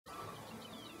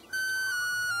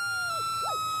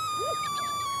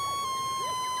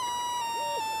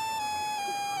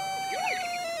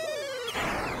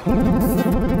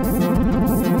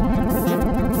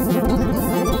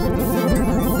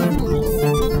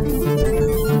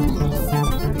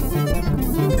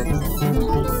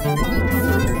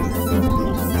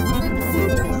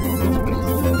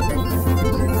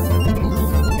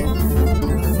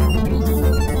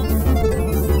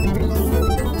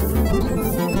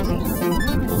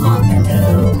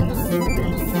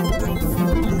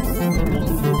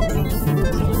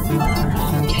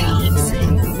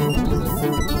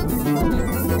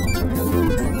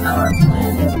Our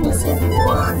planet was at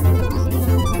war.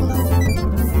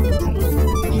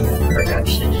 Human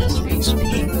production has reached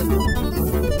peak.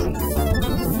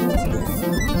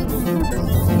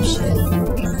 Evolution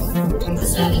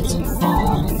was at its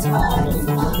all-time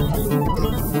high.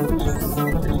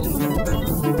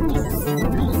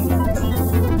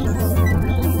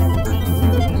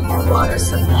 Our water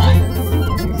supply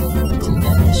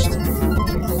diminished.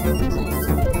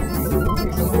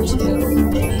 Over 2 billion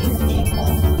people.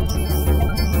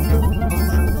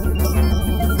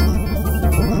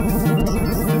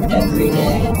 Every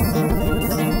day,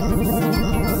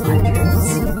 hundreds,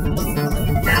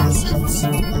 thousands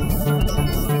of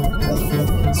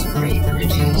humans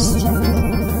reproduced.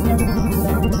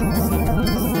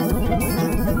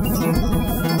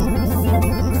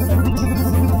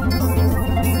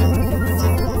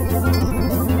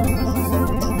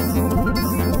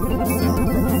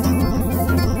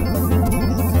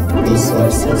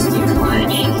 Resources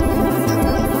declining.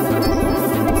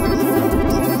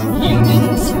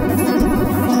 Humans.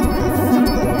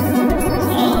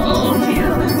 All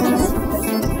humans.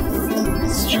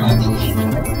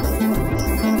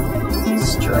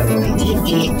 Struggling to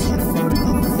eat.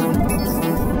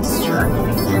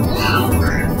 Struggling for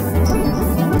power.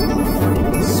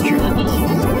 Struggling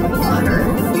for water.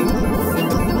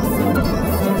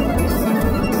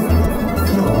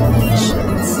 All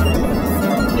nations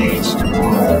waged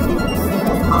war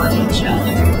upon each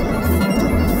other.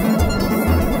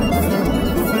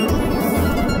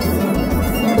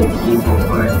 The people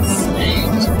were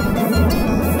enslaved.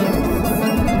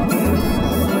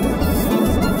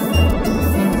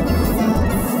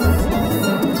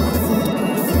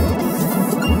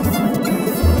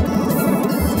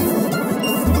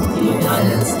 The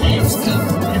United States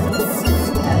government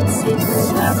had secret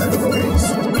laboratories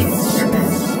of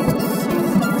experiments.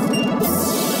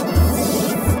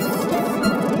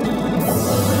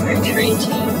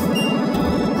 Retreating.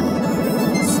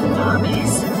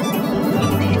 Tsunamis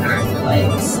and the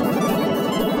earthquakes.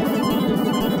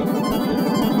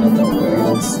 When the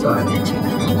world started to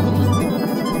crumble,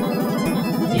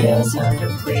 the ozone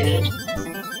depleted.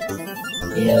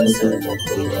 The ozone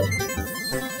depleted.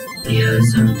 The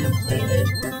ozone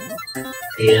depleted.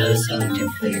 The ozone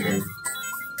depleted.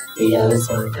 The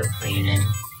ozone depleted.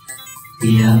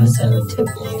 The ozone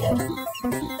depleted.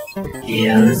 The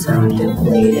ozone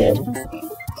depleted.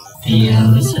 The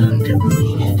ozone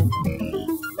depleted.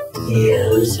 The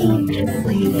ozone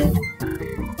depleted.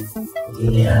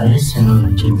 The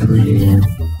ozone depleted.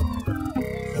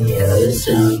 The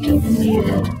ozone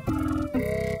depleted.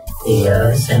 The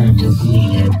ozone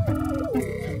depleted.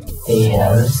 The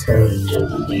ozone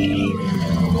depleted.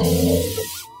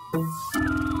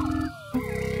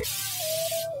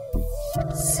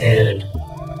 Soon,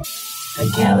 the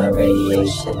gamma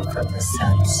radiation from the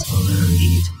sun's solar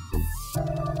heat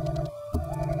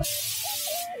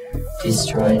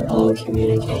destroyed all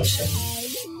communication,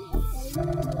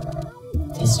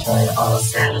 destroyed all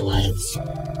satellites,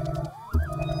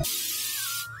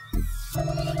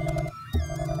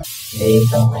 made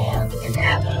the land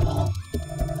inhabitable.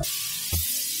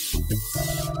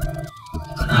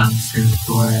 Crops and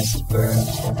forests burned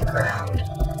to the ground.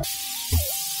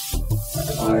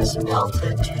 Cars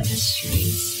melted to the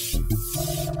streets.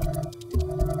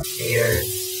 The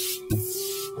earth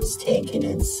was taking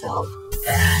itself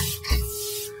back.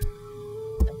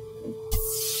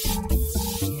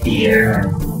 The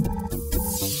earth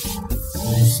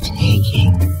was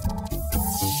taking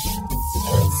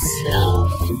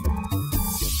itself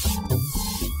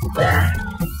back.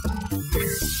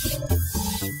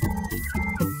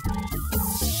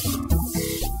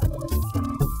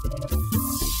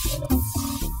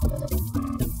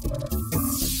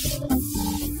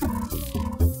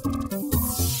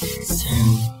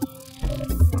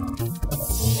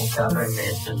 The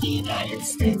government of the United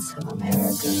States of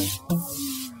America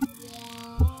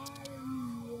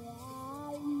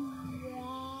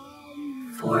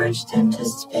forged into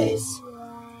space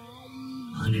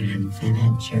on an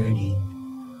infinite journey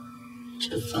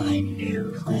to find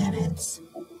new planets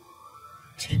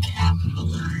to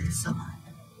capitalize on.